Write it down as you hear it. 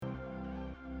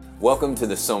Welcome to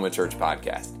the Soma Church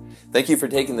podcast. Thank you for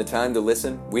taking the time to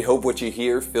listen. We hope what you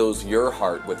hear fills your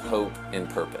heart with hope and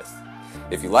purpose.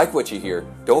 If you like what you hear,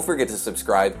 don't forget to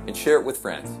subscribe and share it with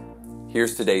friends.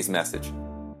 Here's today's message.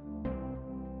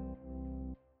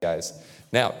 Guys,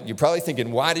 now you're probably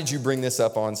thinking, why did you bring this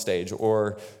up on stage?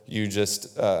 Or you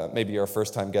just, maybe you're a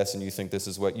first time guest and you think this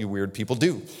is what you weird people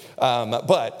do.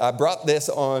 But I brought this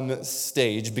on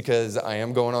stage because I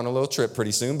am going on a little trip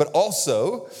pretty soon, but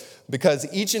also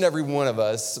because each and every one of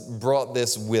us brought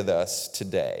this with us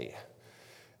today.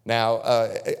 Now,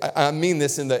 I mean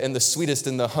this in the sweetest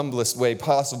and the humblest way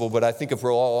possible, but I think if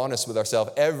we're all honest with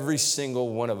ourselves, every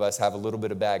single one of us have a little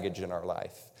bit of baggage in our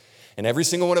life. And every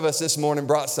single one of us this morning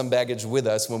brought some baggage with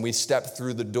us when we stepped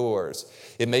through the doors.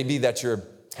 It may be that you're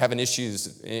having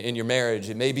issues in your marriage.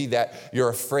 It may be that you're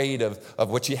afraid of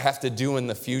what you have to do in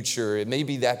the future. It may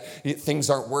be that things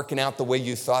aren't working out the way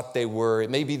you thought they were. It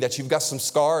may be that you've got some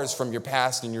scars from your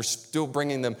past and you're still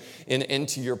bringing them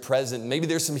into your present. Maybe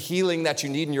there's some healing that you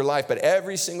need in your life, but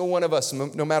every single one of us,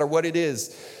 no matter what it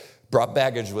is, brought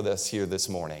baggage with us here this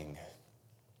morning.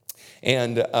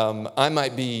 And I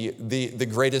might be the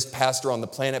greatest pastor on the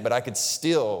planet, but I could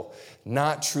still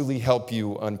not truly help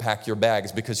you unpack your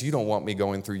bags because you don't want me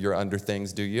going through your under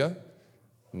things, do you?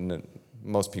 No,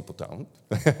 most people don't.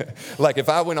 Like if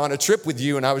I went on a trip with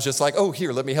you and I was just like, oh,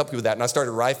 here, let me help you with that. And I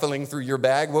started rifling through your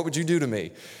bag, what would you do to me?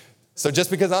 So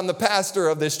just because I'm the pastor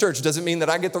of this church doesn't mean that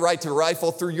I get the right to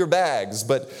rifle through your bags.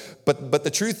 But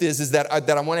the truth is that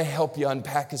I want to help you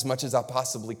unpack as much as I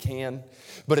possibly can.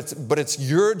 But it's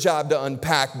your job to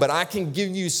unpack. But I can give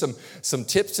you some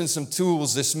tips and some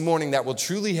tools this morning that will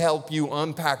truly help you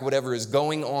unpack whatever is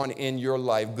going on in your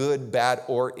life, good, bad,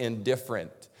 or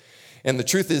indifferent. And the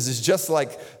truth is just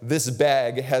like this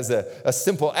bag has a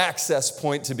simple access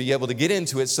point to be able to get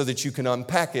into it so that you can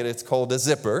unpack it. It's called a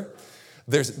zipper.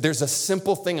 There's a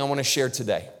simple thing I want to share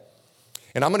today.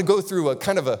 And I'm going to go through a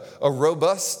kind of a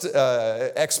robust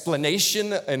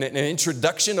explanation and an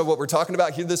introduction of what we're talking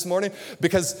about here this morning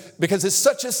because it's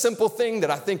such a simple thing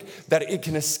that I think that it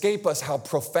can escape us how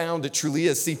profound it truly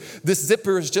is. See, this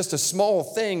zipper is just a small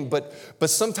thing, but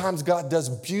sometimes God does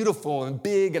beautiful and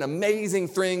big and amazing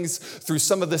things through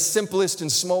some of the simplest and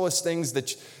smallest things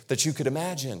that you could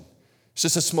imagine. It's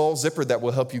just a small zipper that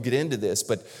will help you get into this,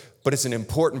 but it's an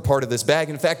important part of this bag.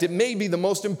 In fact, it may be the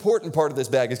most important part of this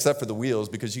bag, except for the wheels,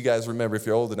 because you guys remember, if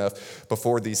you're old enough,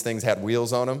 before these things had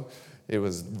wheels on them, it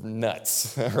was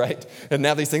nuts, right? And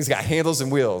now these things got handles and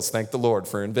wheels. Thank the Lord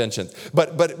for inventions.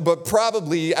 But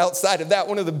probably outside of that,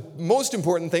 one of the most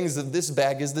important things of this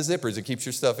bag is the zippers. It keeps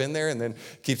your stuff in there and then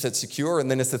keeps it secure,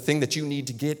 and then it's the thing that you need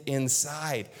to get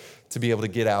inside to be able to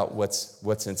get out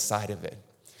what's inside of it.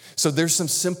 So there's some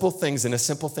simple things, and a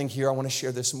simple thing here I want to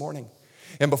share this morning.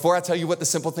 And before I tell you what the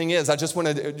simple thing is, I just want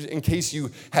to, in case you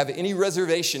have any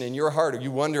reservation in your heart or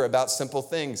you wonder about simple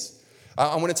things,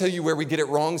 I want to tell you where we get it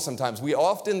wrong sometimes. We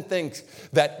often think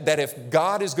that if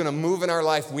God is going to move in our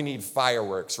life, we need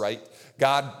fireworks, right?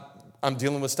 God, I'm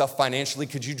dealing with stuff financially.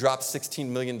 Could you drop $16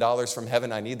 million from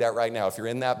heaven? I need that right now. If you're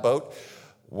in that boat,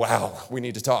 wow, we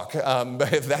need to talk,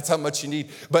 if that's how much you need.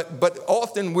 But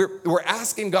often we're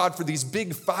asking God for these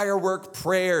big firework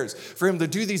prayers, for him to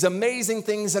do these amazing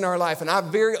things in our life. And I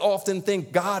very often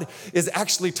think God is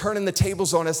actually turning the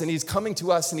tables on us, and he's coming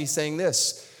to us and he's saying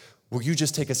this: will you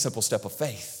just take a simple step of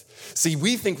faith? See,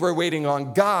 we think we're waiting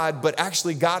on God, but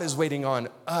actually God is waiting on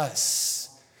us.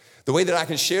 The way that I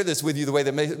can share this with you, the way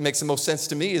that makes the most sense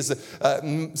to me is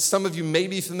some of you may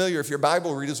be familiar, if you're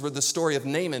Bible readers, with the story of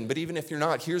Naaman. But even if you're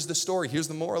not, here's the story. Here's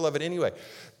the moral of it anyway.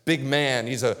 Big man,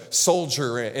 he's a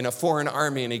soldier in a foreign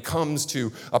army, and he comes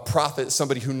to a prophet,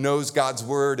 somebody who knows God's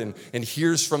word and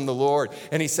hears from the Lord.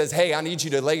 And he says, hey, I need you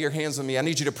to lay your hands on me. I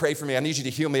need you to pray for me. I need you to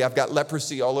heal me. I've got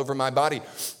leprosy all over my body.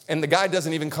 And the guy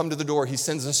doesn't even come to the door. He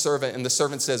sends a servant, and the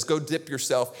servant says, go dip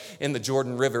yourself in the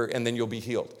Jordan River, and then you'll be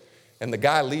healed. And the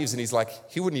guy leaves and he's like,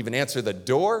 he wouldn't even answer the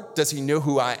door. Does he know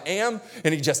who I am?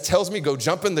 And he just tells me, go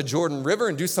jump in the Jordan River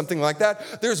and do something like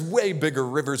that. There's way bigger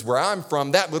rivers where I'm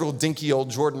from. That little dinky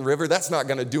old Jordan River, that's not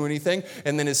going to do anything.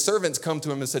 And then his servants come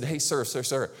to him and said, hey, sir,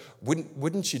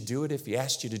 wouldn't you do it if he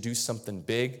asked you to do something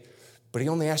big? But he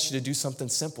only asked you to do something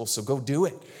simple, so go do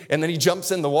it. And then he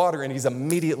jumps in the water and he's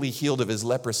immediately healed of his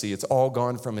leprosy. It's all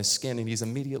gone from his skin and he's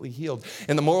immediately healed.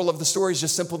 And the moral of the story is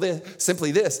just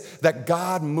simply this, that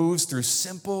God moves through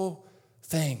simple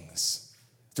things.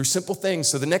 Through simple things.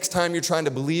 So the next time you're trying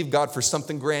to believe God for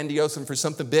something grandiose and for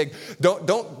something big,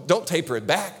 don't taper it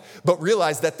back, but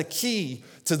realize that the key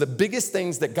to the biggest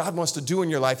things that God wants to do in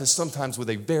your life is sometimes with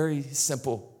a very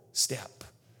simple step,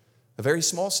 a very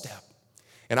small step.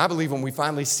 And I believe when we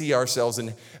finally see ourselves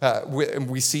and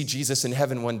we see Jesus in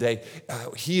heaven one day,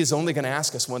 he is only going to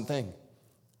ask us one thing.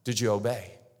 Did you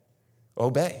obey?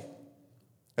 Obey.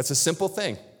 That's a simple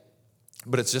thing,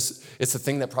 but it's the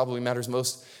thing that probably matters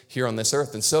most here on this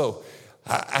earth. And so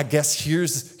I guess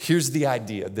here's the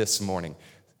idea this morning.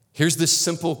 Here's this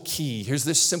simple key. Here's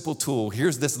this simple tool.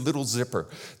 Here's this little zipper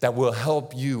that will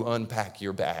help you unpack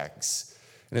your bags.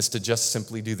 And it's to just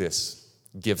simply do this.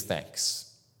 Give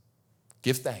thanks.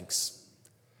 Give thanks.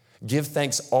 Give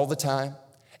thanks all the time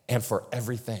and for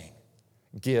everything.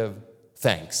 Give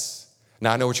thanks.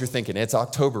 Now, I know what you're thinking. It's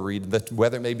October, Reed. The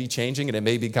weather may be changing and it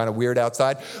may be kind of weird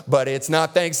outside, but it's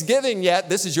not Thanksgiving yet.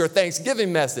 This is your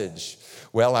Thanksgiving message.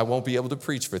 Well, I won't be able to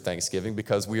preach for Thanksgiving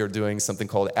because we are doing something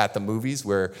called At the Movies,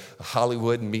 where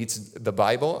Hollywood meets the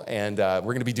Bible, and we're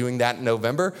going to be doing that in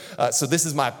November. So this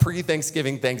is my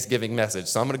pre-Thanksgiving Thanksgiving message.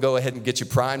 So I'm going to go ahead and get you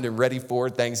primed and ready for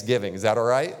Thanksgiving. Is that all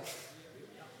right?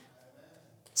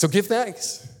 So give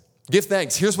thanks. Give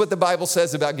thanks. Here's what the Bible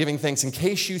says about giving thanks in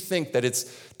case you think that it's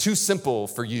too simple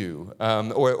for you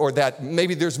or that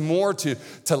maybe there's more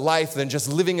to life than just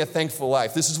living a thankful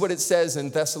life. This is what it says in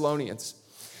Thessalonians.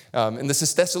 And this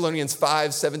is Thessalonians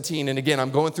 5:17. And again,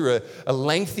 I'm going through a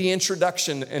lengthy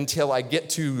introduction until I get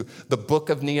to the book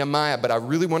of Nehemiah. But I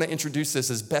really want to introduce this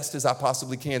as best as I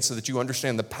possibly can so that you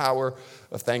understand the power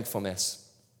of thankfulness.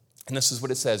 And this is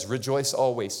what it says. Rejoice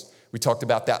always. We talked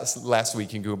about that last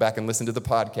week. You can go back and listen to the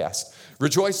podcast.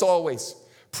 Rejoice always.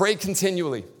 Pray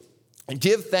continually. And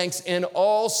give thanks in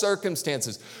all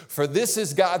circumstances. For this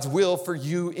is God's will for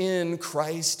you in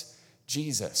Christ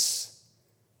Jesus.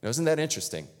 Now, isn't that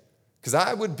interesting? Because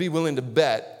I would be willing to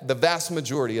bet the vast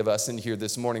majority of us in here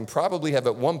this morning probably have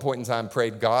at one point in time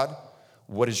prayed, God,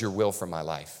 what is your will for my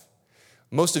life?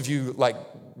 Most of you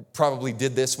probably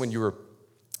did this when you were,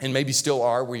 and maybe still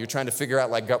are, where you're trying to figure out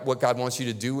what God wants you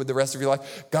to do with the rest of your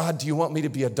life. God, do you want me to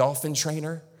be a dolphin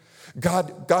trainer?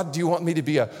 God, do you want me to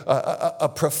be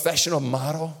a professional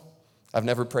model? I've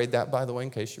never prayed that, by the way, in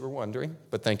case you were wondering,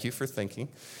 but thank you for thinking.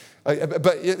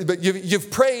 But you've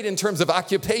prayed in terms of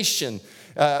occupation.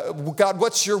 God,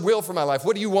 what's your will for my life?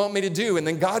 What do you want me to do? And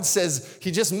then God says,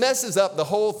 he just messes up the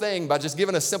whole thing by just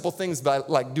giving us simple things by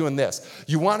like doing this.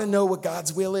 You want to know what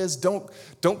God's will is? Don't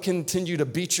continue to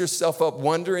beat yourself up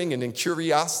wondering and in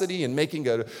curiosity and making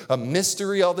a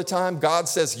mystery all the time. God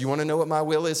says, you want to know what my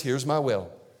will is? Here's my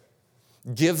will.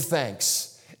 Give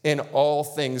thanks in all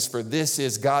things, for this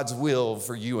is God's will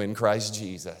for you in Christ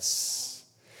Jesus.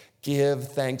 Give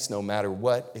thanks no matter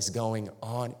what is going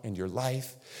on in your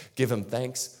life. Give him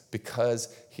thanks because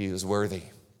he is worthy.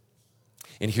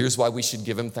 And here's why we should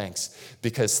give him thanks.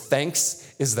 Because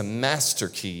thanks is the master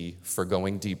key for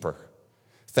going deeper.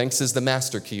 Thanks is the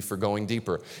master key for going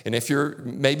deeper. And if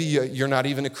maybe you're not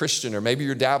even a Christian, or maybe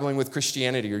you're dabbling with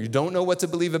Christianity, or you don't know what to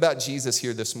believe about Jesus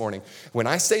here this morning, when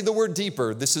I say the word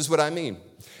deeper, this is what I mean.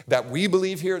 That we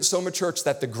believe here at Soma Church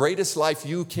that the greatest life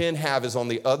you can have is on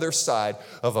the other side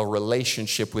of a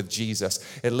relationship with Jesus.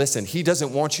 And listen, he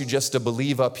doesn't want you just to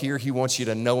believe up here. He wants you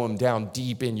to know him down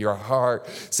deep in your heart.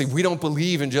 See, we don't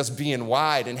believe in just being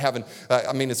wide and having,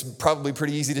 it's probably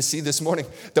pretty easy to see this morning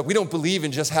that we don't believe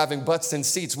in just having butts and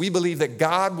seats. We believe that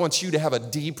God wants you to have a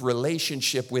deep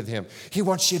relationship with him. He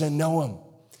wants you to know him.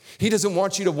 He doesn't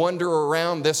want you to wander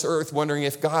around this earth wondering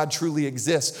if God truly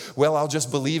exists. Well, I'll just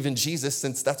believe in Jesus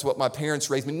since that's what my parents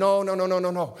raised me. No.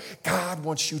 God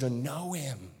wants you to know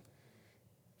him.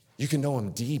 You can know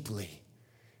him deeply.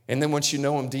 And then once you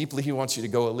know him deeply, he wants you to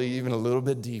go even a little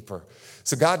bit deeper.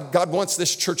 So God wants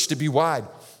this church to be wide,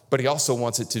 but he also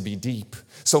wants it to be deep.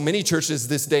 So many churches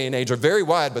this day and age are very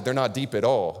wide, but they're not deep at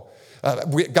all.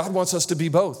 God wants us to be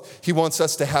both. He wants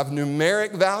us to have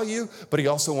numeric value, but he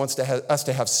also wants us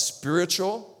to have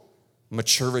spiritual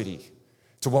maturity,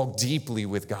 to walk deeply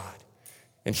with God.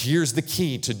 And here's the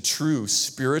key to true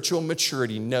spiritual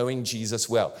maturity, knowing Jesus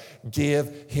well.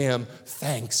 Give him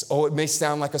thanks. Oh, it may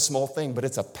sound like a small thing, but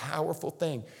it's a powerful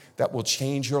thing that will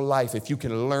change your life if you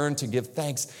can learn to give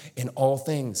thanks in all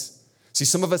things. See,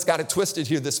 some of us got it twisted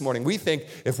here this morning. We think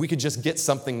if we could just get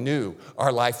something new,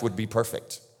 our life would be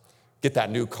perfect. Get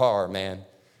that new car, man.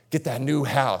 Get that new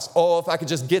house. Oh, if I could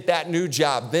just get that new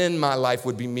job, then my life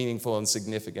would be meaningful and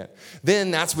significant. Then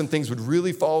that's when things would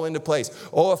really fall into place.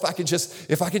 Oh, if I could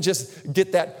just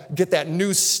get that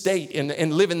new state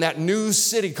and live in that new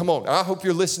city. Come on, I hope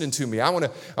you're listening to me. I want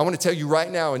to tell you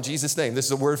right now in Jesus' name, this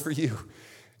is a word for you.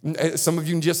 Some of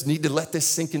you just need to let this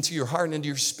sink into your heart and into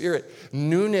your spirit.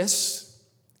 Newness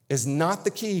is not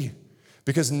the key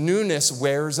because newness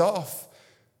wears off.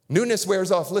 Newness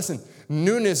wears off. Listen,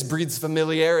 newness breeds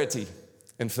familiarity,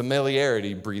 and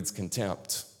familiarity breeds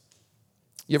contempt.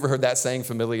 You ever heard that saying,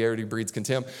 familiarity breeds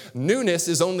contempt? Newness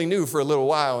is only new for a little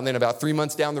while, and then about 3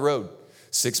 months down the road,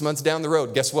 6 months down the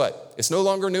road, guess what? It's no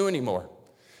longer new anymore.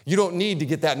 You don't need to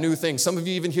get that new thing. Some of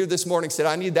you even here this morning said,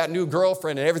 I need that new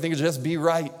girlfriend and everything will just be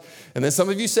right. And then some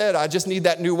of you said, I just need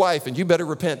that new wife, and you better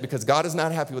repent because God is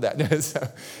not happy with that.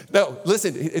 No,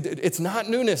 listen, it's not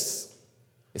newness.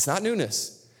 It's not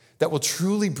newness that will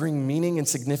truly bring meaning and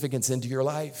significance into your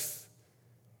life.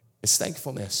 It's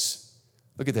thankfulness.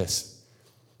 Look at this.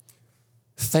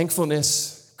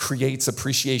 Thankfulness creates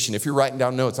appreciation. If you're writing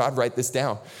down notes, I'd write this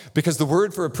down. Because the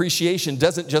word for appreciation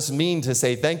doesn't just mean to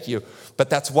say thank you,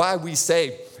 but that's why we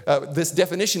say, this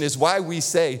definition is why we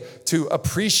say to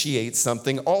appreciate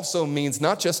something also means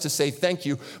not just to say thank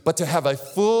you, but to have a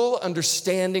full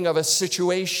understanding of a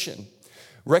situation,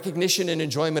 recognition and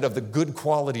enjoyment of the good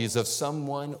qualities of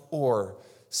someone or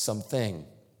something.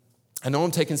 I know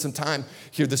I'm taking some time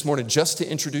here this morning just to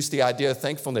introduce the idea of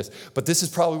thankfulness, but this is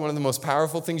probably one of the most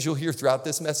powerful things you'll hear throughout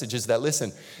this message is that,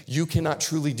 listen, you cannot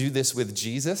truly do this with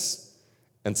Jesus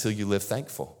until you live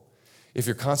thankful. If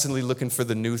you're constantly looking for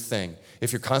the new thing,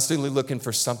 if you're constantly looking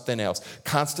for something else,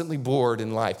 constantly bored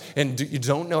in life, and you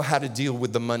don't know how to deal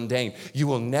with the mundane, you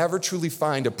will never truly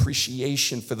find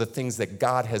appreciation for the things that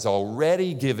God has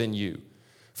already given you.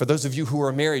 For those of you who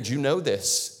are married, you know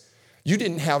this. You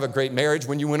didn't have a great marriage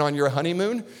when you went on your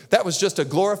honeymoon. That was just a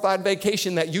glorified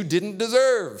vacation that you didn't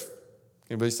deserve.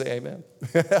 Anybody say amen?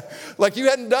 Like you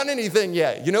hadn't done anything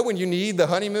yet. You know when you need the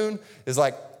honeymoon is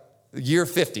like year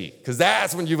 50, because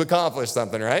that's when you've accomplished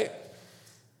something, right?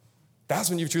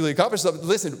 That's when you've truly accomplished something.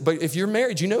 Listen, but if you're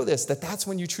married, you know this, that's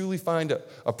when you truly find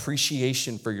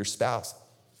appreciation for your spouse.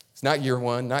 It's not year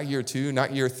 1, not year 2,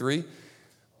 not year 3,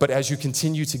 but as you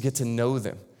continue to get to know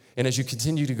them, and as you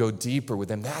continue to go deeper with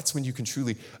them, that's when you can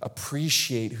truly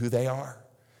appreciate who they are.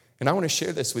 And I want to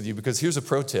share this with you because here's a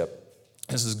pro tip.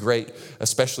 This is great,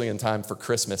 especially in time for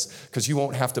Christmas, because you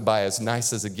won't have to buy as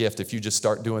nice as a gift if you just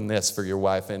start doing this for your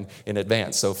wife in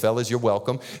advance. So fellas, you're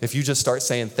welcome. If you just start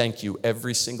saying thank you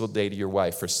every single day to your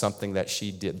wife for something that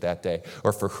she did that day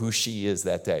or for who she is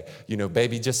that day. You know,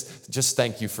 baby, just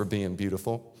thank you for being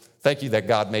beautiful. Thank you that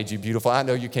God made you beautiful. I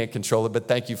know you can't control it, but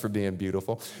thank you for being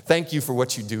beautiful. Thank you for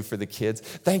what you do for the kids.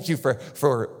 Thank you for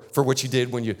what you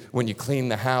did when you clean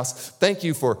the house. Thank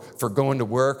you for going to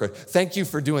work, or thank you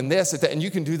for doing this. And you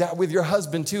can do that with your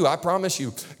husband too. I promise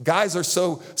you. Guys are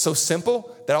so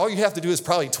simple that all you have to do is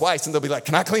probably twice, and they'll be like,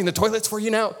 can I clean the toilets for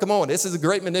you now? Come on, this is a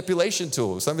great manipulation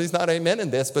tool. Somebody's not amen in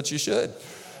this, but you should.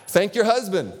 Thank your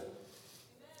husband.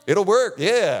 It'll work,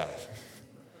 yeah.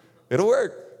 It'll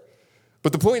work.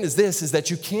 But the point is this, is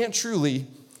that you can't truly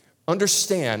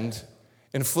understand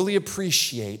and fully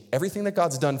appreciate everything that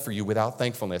God's done for you without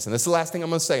thankfulness. And this is the last thing I'm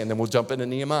going to say, and then we'll jump into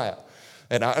Nehemiah.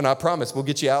 And I promise we'll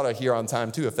get you out of here on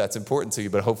time too if that's important to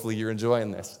you, but hopefully you're enjoying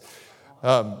this.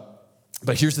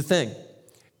 But here's the thing,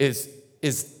 is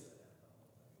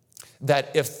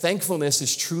that if thankfulness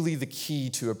is truly the key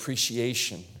to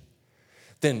appreciation,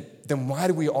 then why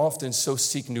do we often so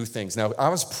seek new things? Now, I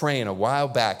was praying a while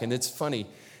back, and it's funny,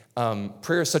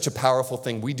 prayer is such a powerful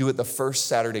thing. We do it the first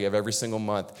Saturday of every single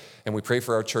month, and we pray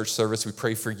for our church service. We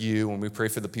pray for you, and we pray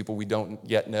for the people we don't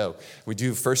yet know. We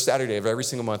do first Saturday of every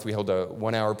single month. We hold a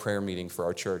 1-hour prayer meeting for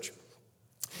our church.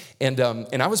 And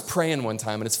I was praying one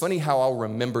time, and it's funny how I'll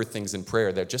remember things in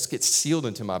prayer that just get sealed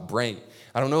into my brain.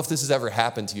 I don't know if this has ever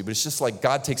happened to you, but it's just like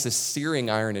God takes a searing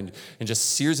iron and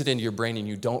just sears it into your brain, and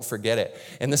you don't forget it.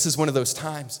 And this is one of those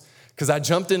times. Because I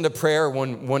jumped into prayer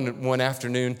one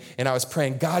afternoon, and I was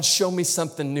praying, God, show me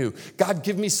something new. God,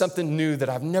 give me something new that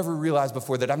I've never realized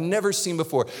before, that I've never seen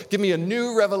before. Give me a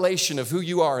new revelation of who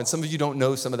you are. And some of you don't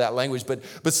know some of that language, but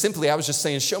simply I was just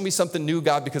saying, show me something new,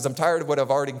 God, because I'm tired of what I've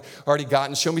already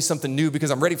gotten. Show me something new because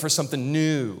I'm ready for something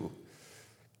new.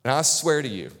 And I swear to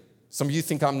you, some of you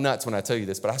think I'm nuts when I tell you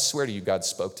this, but I swear to you, God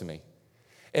spoke to me.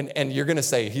 And you're going to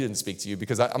say he didn't speak to you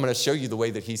because I'm going to show you the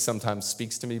way that he sometimes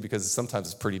speaks to me because sometimes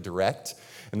it's pretty direct.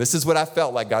 And this is what I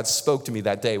felt like God spoke to me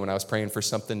that day when I was praying for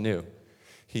something new.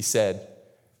 He said,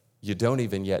 you don't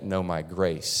even yet know my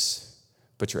grace,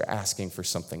 but you're asking for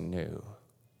something new.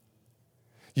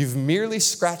 You've merely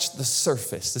scratched the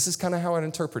surface. This is kind of how I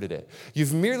interpreted it.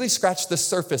 You've merely scratched the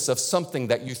surface of something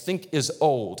that you think is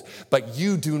old, but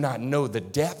you do not know the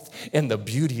depth and the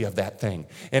beauty of that thing.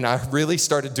 And I really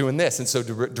started doing this. And so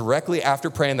directly after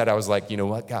praying that, I was like, you know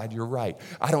what, God, you're right.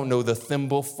 I don't know the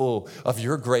thimble full of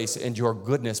your grace and your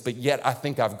goodness, but yet I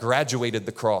think I've graduated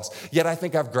the cross. Yet I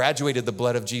think I've graduated the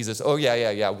blood of Jesus. Oh,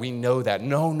 yeah. We know that.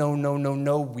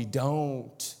 No, we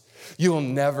don't. You'll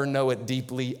never know it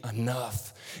deeply enough.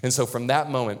 And so from that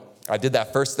moment, I did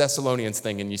that 1 Thessalonians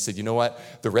thing, and you said, you know what?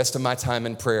 The rest of my time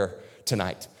in prayer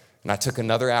tonight, And I took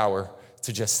another hour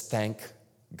to just thank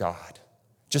God.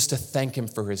 Just to thank him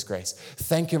for his grace.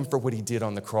 Thank him for what he did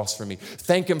on the cross for me.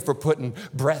 Thank him for putting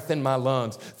breath in my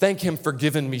lungs. Thank him for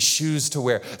giving me shoes to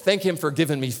wear. Thank him for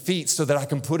giving me feet so that I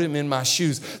can put him in my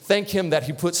shoes. Thank him that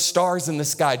he put stars in the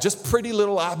sky, just pretty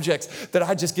little objects that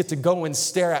I just get to go and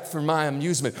stare at for my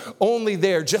amusement. Only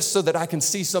there just so that I can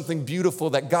see something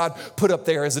beautiful that God put up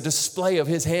there as a display of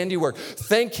his handiwork.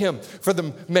 Thank him for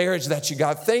the marriage that you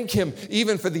got. Thank him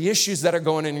even for the issues that are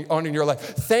going on in your life.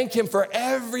 Thank him for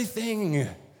everything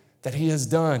that he has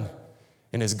done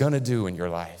and is going to do in your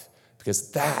life,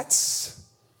 because that's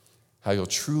how you'll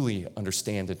truly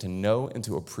understand and to know and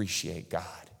to appreciate God.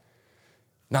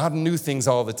 Not new things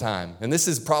all the time. And this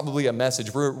is probably a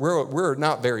message. We're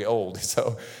not very old,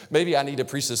 so maybe I need to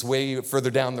preach this way further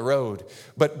down the road.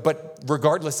 But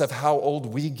regardless of how old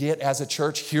we get as a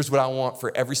church, here's what I want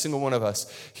for every single one of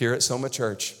us here at Soma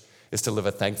Church, is to live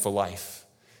a thankful life.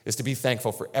 Is to be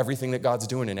thankful for everything that God's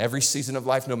doing in every season of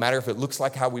life, no matter if it looks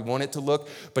like how we want it to look,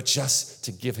 but just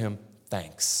to give him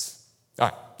thanks. All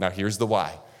right, now here's the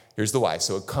why. Here's the why.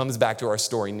 So it comes back to our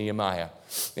story, Nehemiah.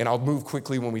 And I'll move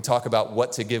quickly when we talk about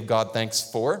what to give God thanks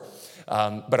for.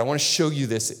 But I want to show you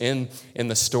this in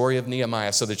the story of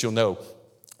Nehemiah so that you'll know.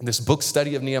 This book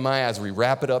study of Nehemiah, as we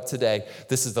wrap it up today,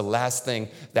 this is the last thing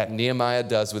that Nehemiah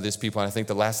does with his people. And I think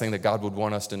the last thing that God would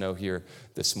want us to know here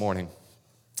this morning.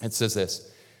 It says this.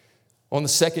 On the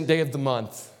second day of the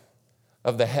month,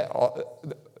 of the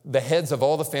heads of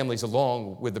all the families,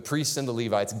 along with the priests and the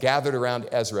Levites, gathered around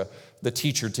Ezra, the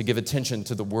teacher, to give attention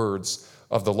to the words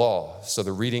of the law. So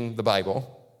they're reading the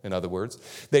Bible, in other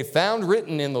words. They found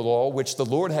written in the law, which the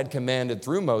Lord had commanded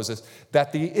through Moses,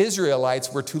 that the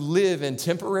Israelites were to live in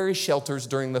temporary shelters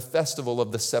during the festival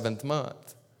of the 7th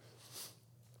month.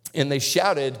 And they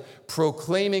shouted,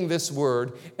 proclaiming this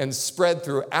word, and spread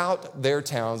throughout their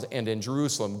towns and in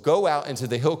Jerusalem. Go out into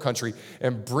the hill country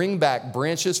and bring back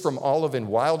branches from olive and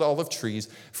wild olive trees,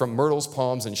 from myrtles,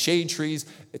 palms, and shade trees,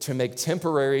 to make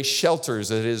temporary shelters,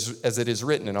 as it is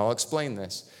written. And I'll explain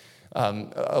this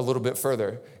a little bit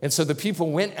further. And so the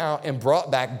people went out and brought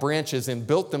back branches and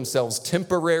built themselves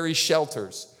temporary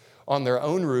shelters on their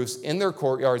own roofs, in their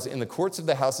courtyards, in the courts of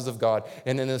the houses of God,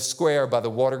 and in the square by the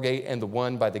water gate and the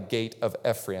one by the gate of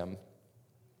Ephraim.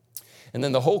 And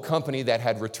then the whole company that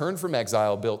had returned from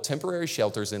exile built temporary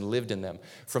shelters and lived in them.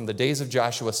 From the days of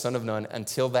Joshua, son of Nun,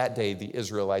 until that day, the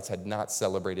Israelites had not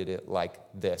celebrated it like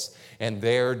this. And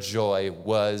their joy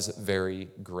was very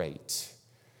great.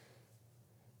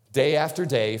 Day after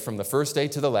day, from the first day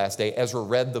to the last day, Ezra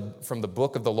read from the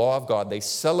book of the law of God. They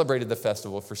celebrated the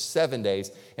festival for 7 days,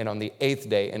 and on the 8th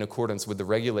day, in accordance with the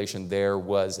regulation, there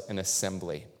was an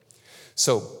assembly.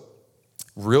 So,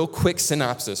 real quick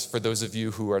synopsis for those of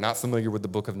you who are not familiar with the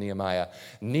book of Nehemiah.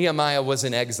 Nehemiah was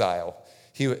in exile.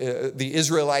 The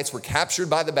Israelites were captured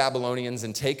by the Babylonians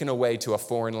and taken away to a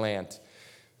foreign land.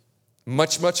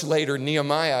 Much later,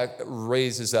 Nehemiah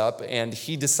raises up and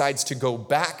he decides to go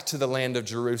back to the land of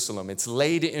Jerusalem. It's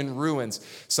laid in ruins.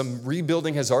 Some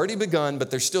rebuilding has already begun, but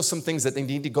there's still some things that they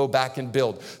need to go back and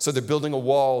build. So they're building a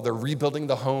wall, they're rebuilding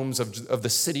the homes of the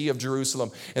city of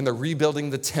Jerusalem, and they're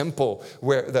rebuilding the temple,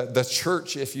 where the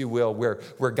church, if you will,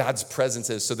 where God's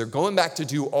presence is. So they're going back to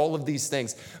do all of these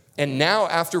things. And now,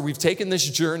 after we've taken this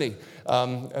journey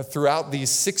throughout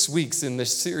these 6 weeks in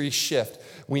this series Shift,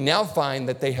 we now find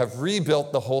that they have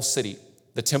rebuilt the whole city.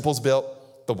 The temple's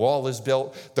built, the wall is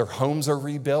built, their homes are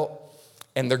rebuilt,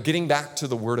 and they're getting back to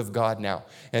the Word of God now.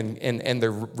 And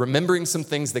they're remembering some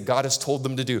things that God has told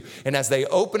them to do. And as they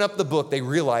open up the book, they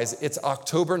realize it's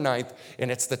October 9th, and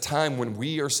it's the time when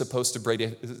we are supposed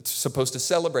to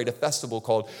celebrate a festival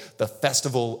called the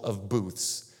Festival of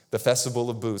Booths. The Festival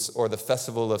of Booths, or the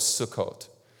Festival of Sukkot.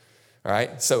 All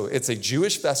right, so it's a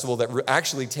Jewish festival that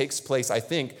actually takes place, I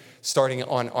think, starting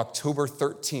on October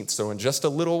 13th, so in just a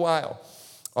little while,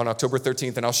 on October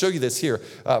 13th. And I'll show you this here.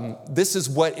 This is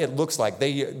what it looks like.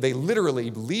 They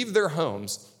literally leave their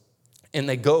homes and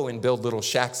they go and build little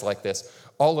shacks like this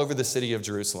all over the city of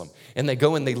Jerusalem. And they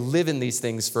go and they live in these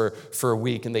things for a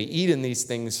week, and they eat in these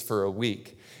things for a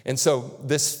week. And so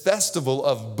this festival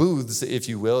of booths, if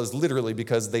you will, is literally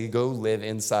because they go live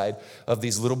inside of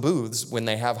these little booths when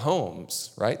they have homes,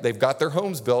 right? They've got their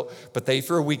homes built, but they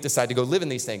for a week decide to go live in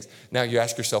these things. Now you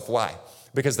ask yourself why?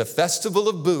 Because the Festival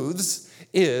of Booths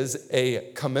is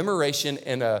a commemoration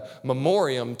and a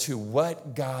memoriam to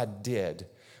what God did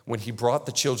when he brought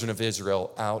the children of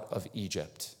Israel out of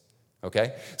Egypt.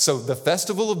 Okay, so the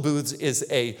Festival of Booths is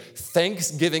a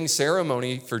Thanksgiving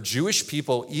ceremony for Jewish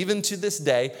people. Even to this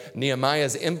day, Nehemiah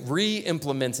is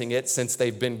re-implementing it since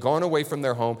they've been gone away from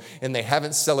their home and they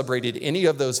haven't celebrated any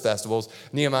of those festivals.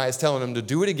 Nehemiah is telling them to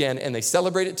do it again, and they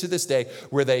celebrate it to this day,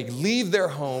 where they leave their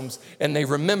homes and they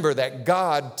remember that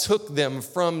God took them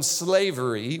from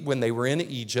slavery when they were in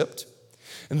Egypt,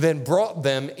 and then brought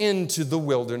them into the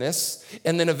wilderness,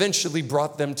 and then eventually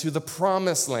brought them to the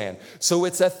promised land. So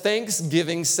it's a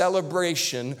Thanksgiving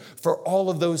celebration for all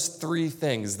of those three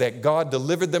things: that God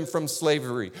delivered them from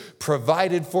slavery,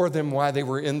 provided for them while they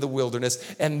were in the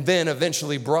wilderness, and then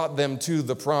eventually brought them to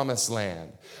the promised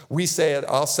land.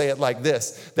 I'll say it like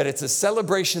this, that it's a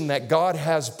celebration that God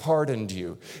has pardoned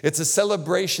you. It's a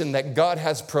celebration that God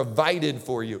has provided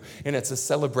for you. And it's a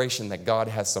celebration that God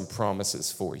has some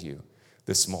promises for you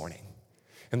this morning.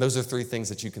 And those are three things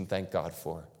that you can thank God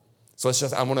for. So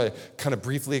I want to kind of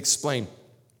briefly explain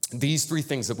these three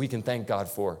things that we can thank God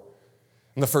for.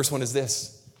 And the first one is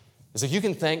this, is that you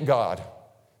can thank God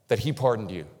that he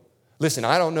pardoned you. Listen,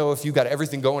 I don't know if you got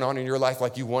everything going on in your life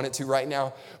like you want it to right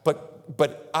now,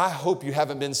 but I hope you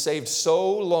haven't been saved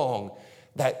so long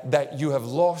that you have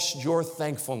lost your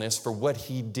thankfulness for what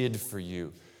he did for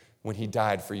you when he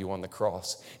died for you on the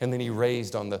cross, and then he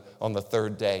raised on the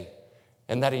third day.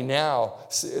 And that he now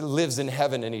lives in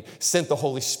heaven, and he sent the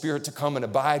Holy Spirit to come and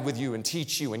abide with you and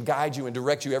teach you and guide you and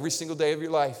direct you every single day of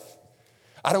your life.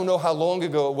 I don't know how long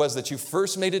ago it was that you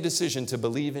first made a decision to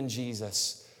believe in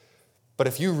Jesus, but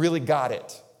if you really got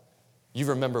it, you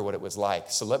remember what it was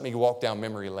like. So let me walk down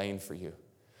memory lane for you.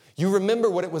 You remember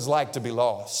what it was like to be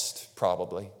lost,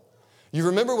 probably. You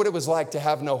remember what it was like to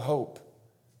have no hope,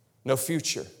 no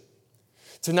future,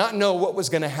 to not know what was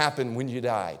going to happen when you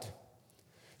died.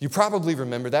 You probably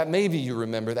remember that. Maybe you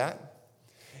remember that.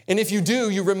 And if you do,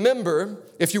 you remember,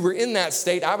 if you were in that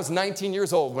state, I was 19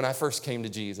 years old when I first came to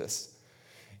Jesus.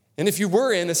 And if you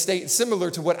were in a state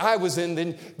similar to what I was in,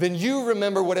 then you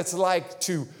remember what it's like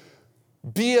to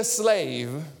be a slave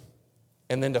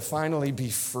and then to finally be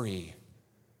free.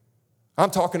 I'm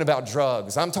talking about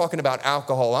drugs. I'm talking about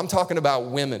alcohol. I'm talking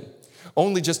about women,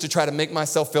 only just to try to make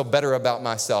myself feel better about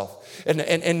myself.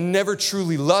 And never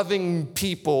truly loving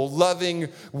people, loving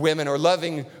women, or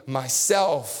loving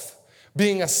myself,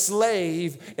 being a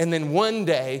slave, and then one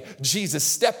day, Jesus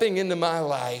stepping into my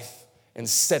life and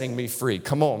setting me free.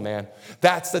 Come on, man.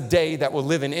 That's the day that will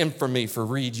live in infamy for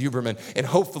Reed Huberman, and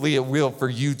hopefully it will for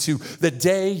you too. The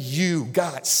day you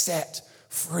got set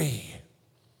free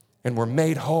and were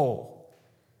made whole.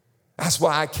 That's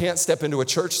why I can't step into a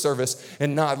church service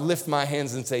and not lift my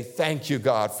hands and say, thank you,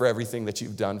 God, for everything that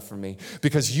you've done for me,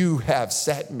 because you have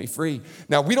set me free.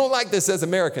 Now, we don't like this as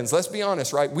Americans. Let's be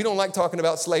honest, right? We don't like talking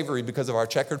about slavery because of our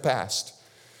checkered past.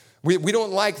 We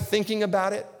don't like thinking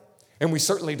about it, and we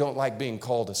certainly don't like being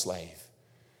called a slave.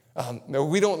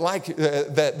 We don't like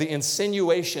the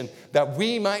insinuation that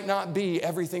we might not be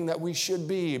everything that we should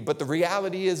be, but the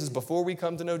reality is before we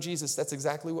come to know Jesus, that's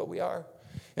exactly what we are.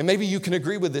 And maybe you can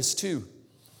agree with this too,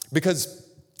 because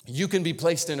you can be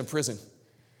placed in a prison,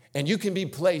 and you can be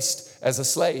placed as a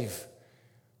slave,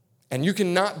 and you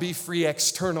cannot be free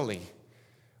externally.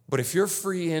 But if you're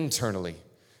free internally,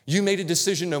 you made a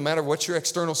decision, no matter what your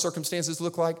external circumstances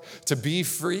look like, to be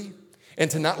free and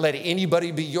to not let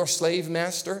anybody be your slave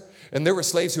master. And there were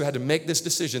slaves who had to make this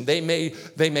decision. They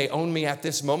may own me at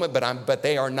this moment, but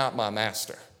they are not my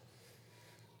master.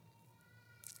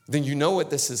 Then you know what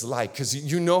this is like, because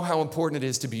you know how important it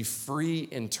is to be free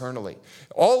internally.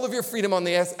 All of your freedom on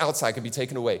the outside can be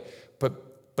taken away. But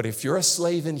if you're a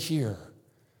slave in here,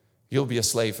 you'll be a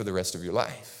slave for the rest of your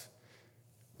life.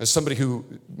 There's somebody who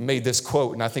made this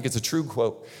quote, and I think it's a true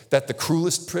quote, that the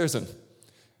cruelest prison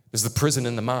is the prison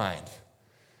in the mind.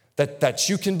 That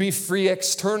you can be free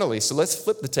externally. So let's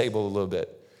flip the table a little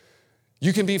bit.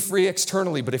 You can be free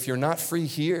externally, but if you're not free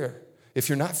here,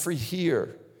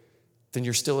 then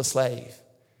you're still a slave.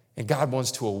 And God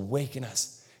wants to awaken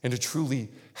us and to truly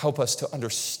help us to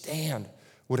understand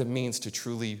what it means to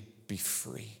truly be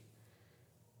free.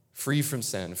 Free from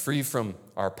sin, free from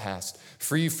our past,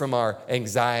 free from our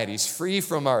anxieties, free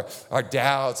from our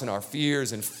doubts and our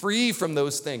fears, and free from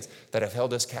those things that have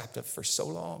held us captive for so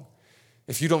long.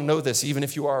 If you don't know this, even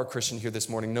if you are a Christian here this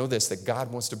morning, know this, that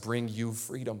God wants to bring you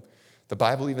freedom. The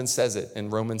Bible even says it in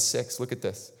Romans 6. Look at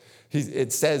this.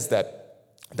 It says that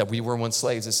we were once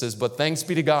slaves. It says, but thanks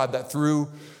be to God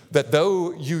that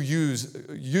though you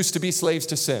used to be slaves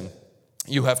to sin,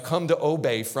 you have come to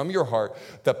obey from your heart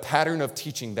the pattern of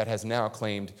teaching that has now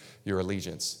claimed your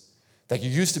allegiance. That you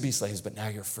used to be slaves, but now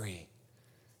you're free.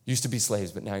 Used to be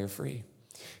slaves, but now you're free.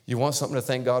 You want something to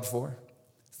thank God for?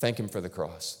 Thank him for the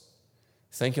cross.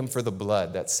 Thank him for the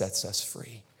blood that sets us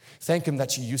free. Thank him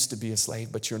that you used to be a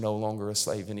slave, but you're no longer a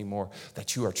slave anymore,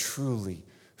 that you are truly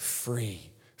free.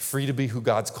 Free to be who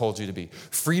God's called you to be.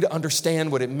 Free to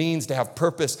understand what it means to have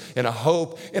purpose and a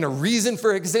hope and a reason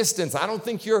for existence. I don't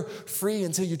think you're free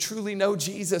until you truly know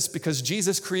Jesus, because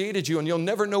Jesus created you, and you'll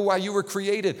never know why you were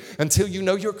created until you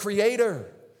know your Creator.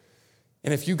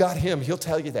 And if you got him, he'll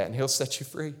tell you that, and he'll set you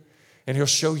free. And he'll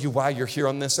show you why you're here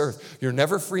on this earth. You're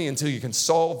never free until you can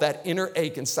solve that inner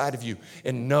ache inside of you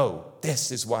and know,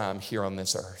 this is why I'm here on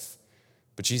this earth.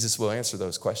 But Jesus will answer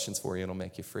those questions for you, and it'll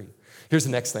make you free. Here's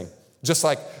the next thing. Just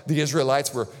like the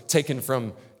Israelites were taken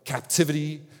from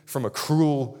captivity, from a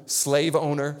cruel slave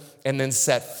owner, and then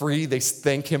set free, they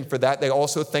thank him for that. They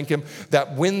also thank him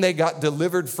that when they got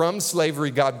delivered from slavery,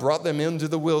 God brought them into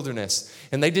the wilderness.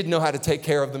 And they didn't know how to take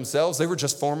care of themselves. They were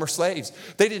just former slaves.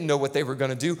 They didn't know what they were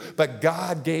going to do, but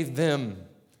God gave them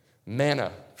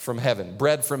manna from heaven,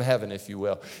 bread from heaven, if you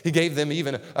will. He gave them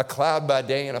even a cloud by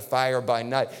day and a fire by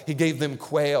night. He gave them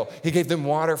quail. He gave them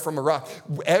water from a rock.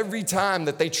 Every time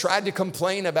that they tried to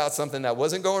complain about something that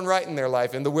wasn't going right in their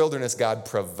life in the wilderness, God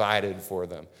provided for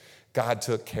them. God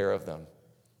took care of them.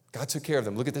 God took care of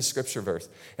them. Look at this scripture verse.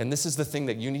 And this is the thing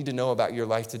that you need to know about your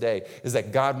life today, is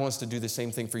that God wants to do the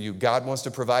same thing for you. God wants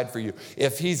to provide for you.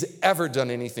 If he's ever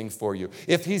done anything for you,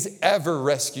 if he's ever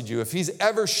rescued you, if he's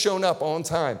ever shown up on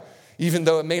time, even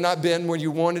though it may not have been when you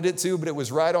wanted it to, but it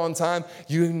was right on time,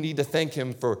 you need to thank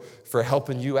him for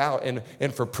helping you out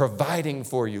and for providing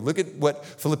for you. Look at what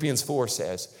Philippians 4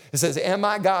 says. It says, and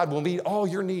my God will meet all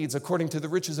your needs according to the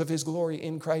riches of his glory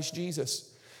in Christ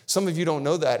Jesus. Some of you don't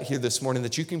know that here this morning,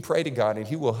 that you can pray to God and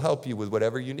he will help you with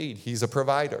whatever you need. He's a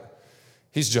provider.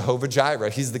 He's Jehovah Jireh.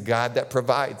 He's the God that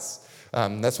provides.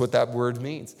 That's what that word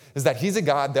means, is that he's a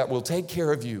God that will take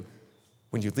care of you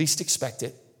when you least expect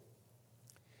it,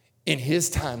 in his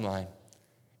timeline,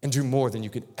 and do more than you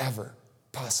could ever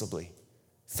possibly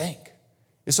think.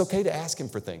 It's okay to ask him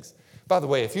for things. By the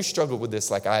way, if you struggle with this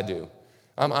like I do,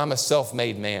 I'm a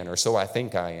self-made man, or so I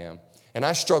think I am, and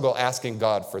I struggle asking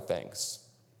God for things,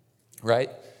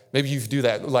 right? Maybe you do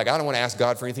that. Like, I don't want to ask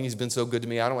God for anything. He's been so good to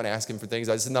me. I don't want to ask him for things.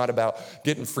 This is not about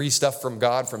getting free stuff from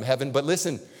God, from heaven. But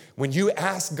listen, when you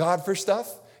ask God for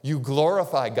stuff, you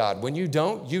glorify God. When you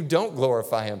don't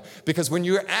glorify him. Because when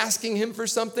you're asking him for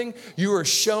something, you are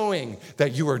showing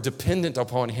that you are dependent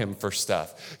upon him for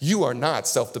stuff. You are not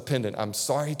self-dependent, I'm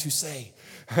sorry to say.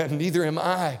 Neither am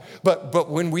I. But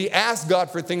when we ask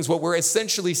God for things, what we're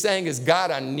essentially saying is,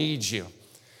 God, I need you.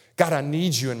 God, I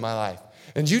need you in my life.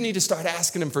 And you need to start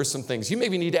asking him for some things. You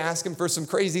maybe need to ask him for some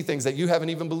crazy things that you haven't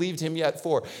even believed him yet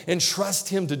for. And trust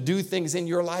him to do things in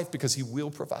your life, because he will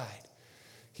provide.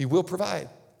 He will provide.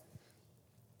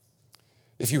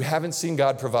 If you haven't seen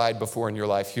God provide before in your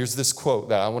life, here's this quote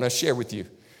that I want to share with you,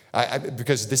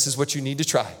 because this is what you need to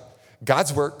try.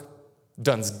 God's work,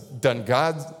 done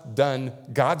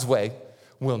God's way,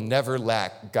 will never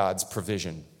lack God's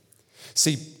provision.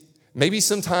 See, maybe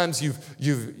sometimes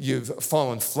you've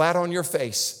fallen flat on your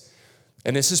face,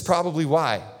 and this is probably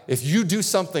why. If you do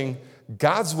something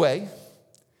God's way,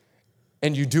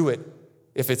 and you do it,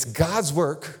 if it's God's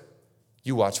work,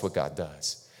 you watch what God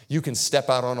does. You can step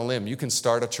out on a limb. You can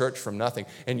start a church from nothing,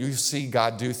 and you see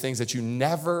God do things that you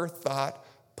never thought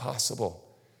possible.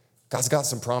 God's got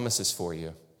some promises for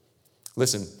you.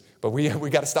 Listen, but we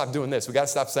got to stop doing this. We got to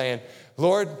stop saying,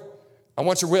 Lord, I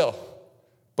want your will.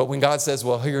 But when God says,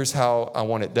 well, here's how I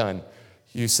want it done,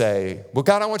 you say, well,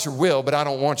 God, I want your will, but I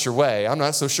don't want your way. I'm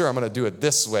not so sure I'm going to do it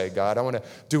this way, God. I want to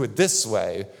do it this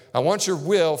way. I want your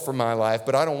will for my life,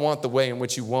 but I don't want the way in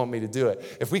which you want me to do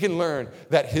it. If we can learn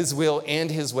that his will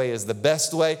and his way is the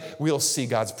best way, we'll see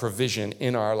God's provision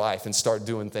in our life and start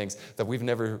doing things that we've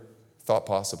never thought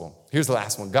possible. Here's the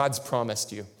last one. God's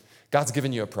promised you. God's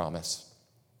given you a promise.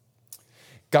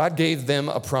 God gave them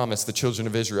a promise, the children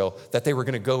of Israel, that they were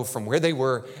going to go from where they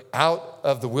were out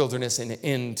of the wilderness and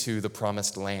into the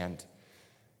promised land.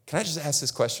 Can I just ask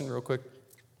this question real quick?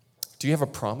 Do you have a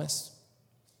promise?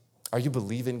 Are you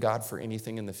believing God for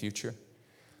anything in the future?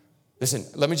 Listen,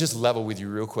 let me just level with you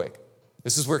real quick.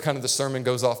 This is where kind of the sermon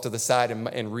goes off to the side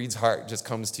and Reed's heart just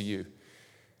comes to you.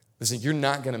 Listen, you're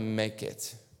not going to make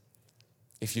it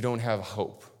if you don't have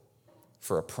hope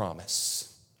for a promise.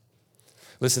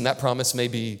 Listen, that promise may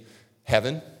be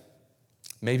heaven.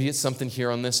 Maybe it's something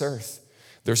here on this earth.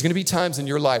 There's going to be times in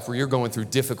your life where you're going through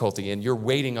difficulty and you're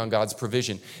waiting on God's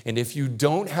provision. And if you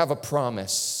don't have a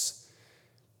promise,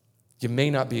 you may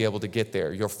not be able to get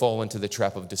there. You'll fall into the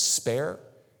trap of despair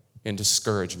and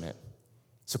discouragement.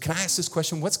 So can I ask this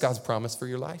question? What's God's promise for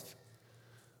your life?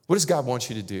 What does God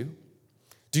want you to do?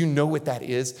 Do you know what that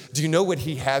is? Do you know what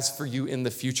he has for you in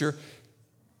the future?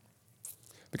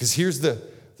 Because here's the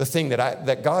thing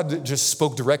that God just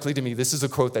spoke directly to me. This is a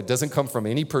quote that doesn't come from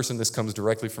any person. This comes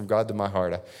directly from God to my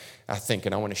heart, I think,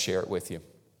 and I want to share it with you.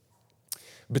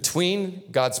 Between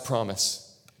God's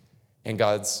promise and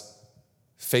God's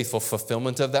faithful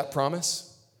fulfillment of that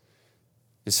promise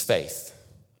is faith.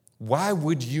 Why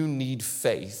would you need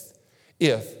faith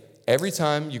if every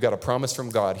time you got a promise from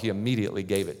God, he immediately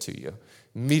gave it to you?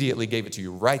 Immediately gave it to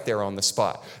you right there on the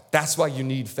spot. That's why you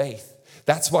need faith.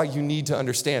 That's why you need to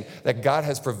understand that God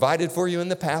has provided for you in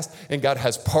the past, and God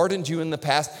has pardoned you in the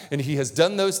past, and he has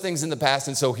done those things in the past,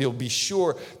 and so he'll be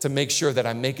sure to make sure that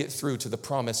I make it through to the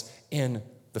promise in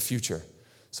the future.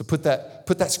 So put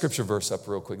that scripture verse up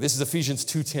real quick. This is Ephesians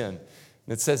 2:10, and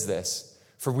it says this: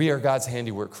 "For we are God's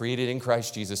handiwork, created in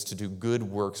Christ Jesus to do good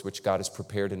works which God has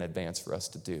prepared in advance for us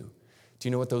to do." Do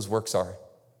you know what those works are?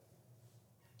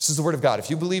 This is the word of God.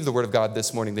 If you believe the word of God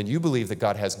this morning, then you believe that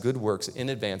God has good works in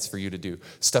advance for you to do,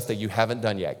 stuff that you haven't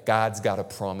done yet. God's got a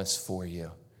promise for you.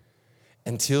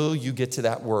 Until you get to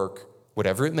that work,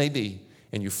 whatever it may be,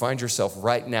 and you find yourself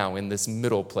right now in this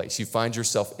middle place, you find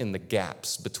yourself in the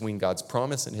gaps between God's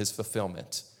promise and his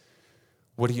fulfillment,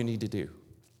 what do you need to do?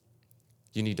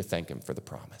 You need to thank him for the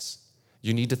promise.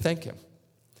 You need to thank him.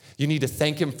 You need to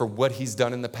thank him for what he's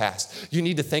done in the past. You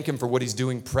need to thank him for what he's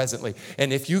doing presently.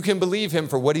 And if you can believe him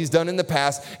for what he's done in the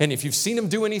past, and if you've seen him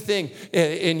do anything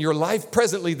in your life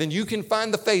presently, then you can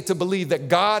find the faith to believe that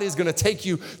God is going to take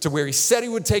you to where he said he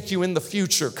would take you in the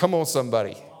future. Come on,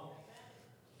 somebody.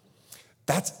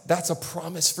 That's a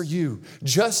promise for you.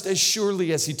 Just as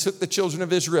surely as he took the children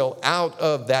of Israel out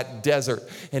of that desert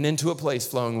and into a place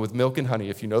flowing with milk and honey.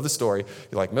 If you know the story,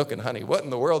 you're like, milk and honey, what in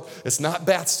the world? It's not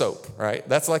bath soap, right?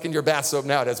 That's like in your bath soap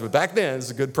nowadays, but back then it's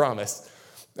a good promise.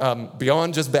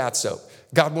 Beyond just bath soap.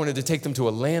 God wanted to take them to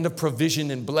a land of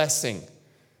provision and blessing.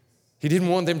 He didn't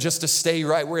want them just to stay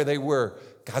right where they were.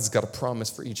 God's got a promise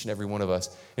for each and every one of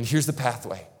us. And here's the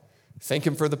pathway. Thank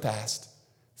him for the past.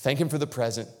 Thank him for the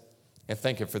present. And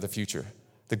thank him for the future,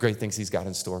 the great things he's got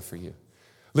in store for you.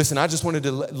 Listen, I just wanted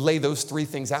to lay those three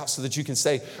things out so that you can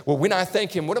say, well, when I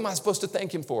thank him, what am I supposed to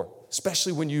thank him for?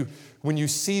 Especially when you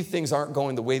see things aren't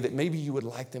going the way that maybe you would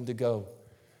like them to go.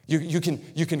 You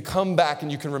can come back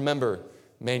and you can remember,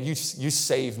 man, you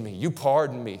saved me. You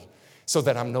pardoned me so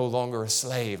that I'm no longer a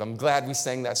slave. I'm glad we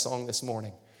sang that song this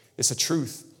morning. It's a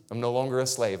truth. I'm no longer a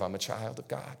slave. I'm a child of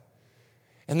God.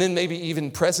 And then maybe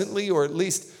even presently, or at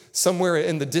least somewhere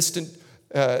in the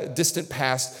distant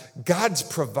past, God's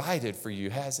provided for you,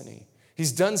 hasn't he?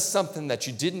 He's done something that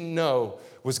you didn't know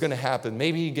was going to happen.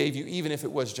 Maybe he gave you, even if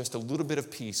it was just a little bit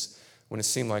of peace when it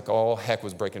seemed like all heck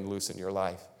was breaking loose in your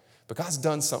life. But God's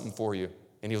done something for you,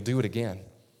 and he'll do it again.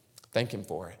 Thank him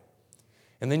for it.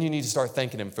 And then you need to start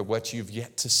thanking him for what you've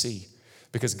yet to see,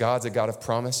 because God's a God of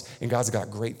promise, and God's got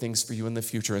great things for you in the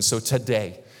future. And so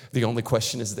today, the only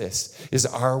question is this, is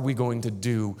are we going to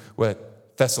do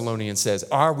what Thessalonians says?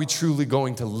 Are we truly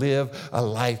going to live a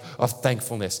life of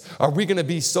thankfulness? Are we going to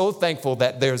be so thankful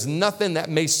that there's nothing that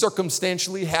may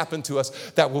circumstantially happen to us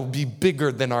that will be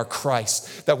bigger than our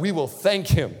Christ? That we will thank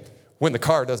him when the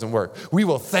car doesn't work. We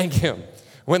will thank him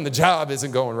when the job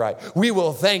isn't going right. We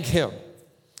will thank him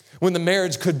when the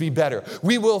marriage could be better.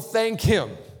 We will thank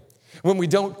him when we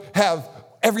don't have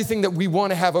everything that we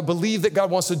want to have or believe that God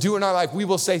wants to do in our life. We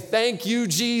will say, thank you,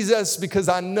 Jesus, because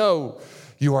I know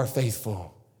you are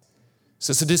faithful.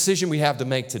 So it's a decision we have to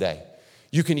make today.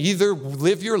 You can either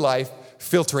live your life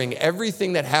filtering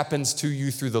everything that happens to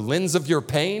you through the lens of your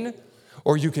pain,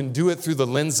 or you can do it through the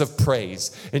lens of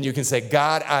praise. And you can say,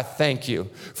 God, I thank you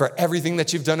for everything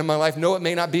that you've done in my life. No, it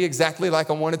may not be exactly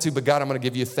like I wanted to, but God, I'm going to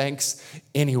give you thanks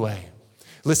anyway.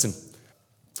 Listen,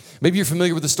 maybe you're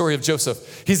familiar with the story of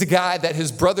Joseph. He's a guy that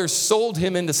his brothers sold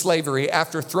him into slavery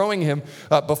after throwing him,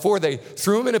 before they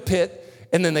threw him in a pit,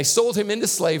 and then they sold him into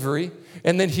slavery,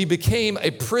 and then he became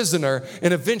a prisoner,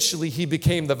 and eventually he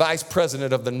became the vice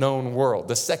president of the known world,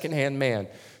 the second-hand man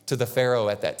to the Pharaoh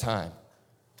at that time.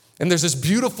 And there's this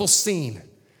beautiful scene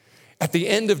at the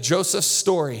end of Joseph's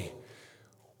story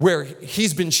where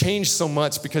he's been changed so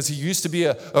much because he used to be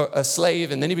a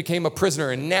slave, and then he became a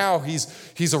prisoner, and now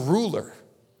he's a ruler.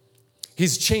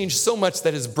 He's changed so much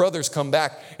that his brothers come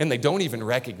back and they don't even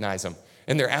recognize him.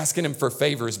 And they're asking him for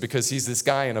favors because he's this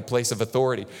guy in a place of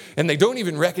authority. And they don't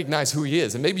even recognize who he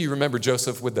is. And maybe you remember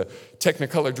Joseph with the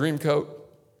Technicolor dream coat.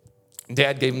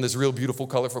 Dad gave him this real beautiful,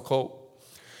 colorful coat.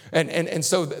 And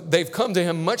so they've come to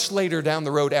him much later down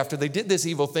the road after they did this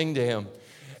evil thing to him.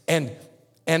 And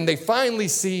they finally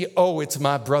see, oh, it's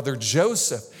my brother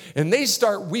Joseph. And they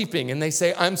start weeping and they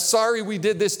say, I'm sorry we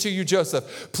did this to you,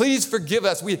 Joseph. Please forgive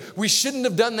us. We shouldn't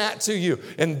have done that to you.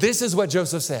 And this is what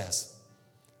Joseph says.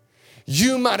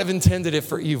 You might have intended it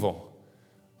for evil,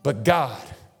 but God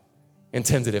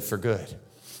intended it for good.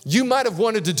 You might have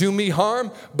wanted to do me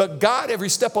harm, but God, every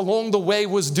step along the way,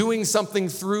 was doing something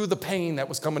through the pain that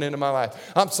was coming into my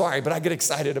life. I'm sorry, but I get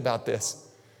excited about this.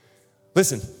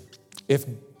 Listen, if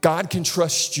God can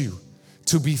trust you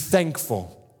to be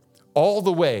thankful all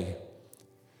the way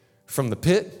from the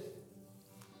pit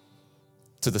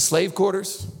to the slave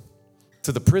quarters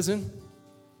to the prison,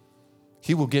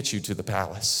 He will get you to the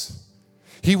palace.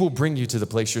 He will bring you to the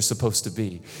place you're supposed to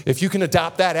be. If you can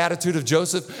adopt that attitude of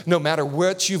Joseph, no matter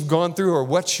what you've gone through or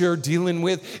what you're dealing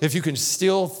with, if you can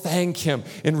still thank Him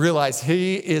and realize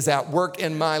He is at work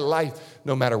in my life,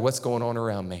 no matter what's going on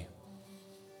around me,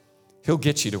 He'll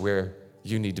get you to where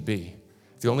you need to be.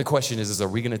 The only question is are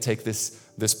we going to take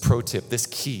this pro tip, this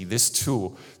key, this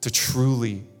tool to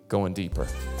truly going deeper?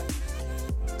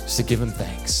 Just to give Him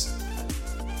thanks.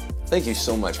 Thank you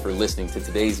so much for listening to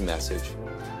today's message.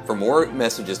 For more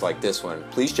messages like this one,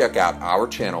 please check out our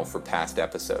channel for past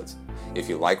episodes. If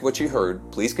you like what you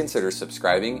heard, please consider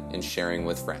subscribing and sharing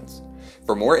with friends.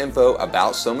 For more info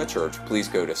about Soma Church, please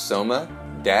go to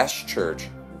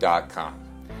soma-church.com.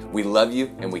 We love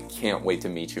you and we can't wait to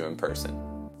meet you in person.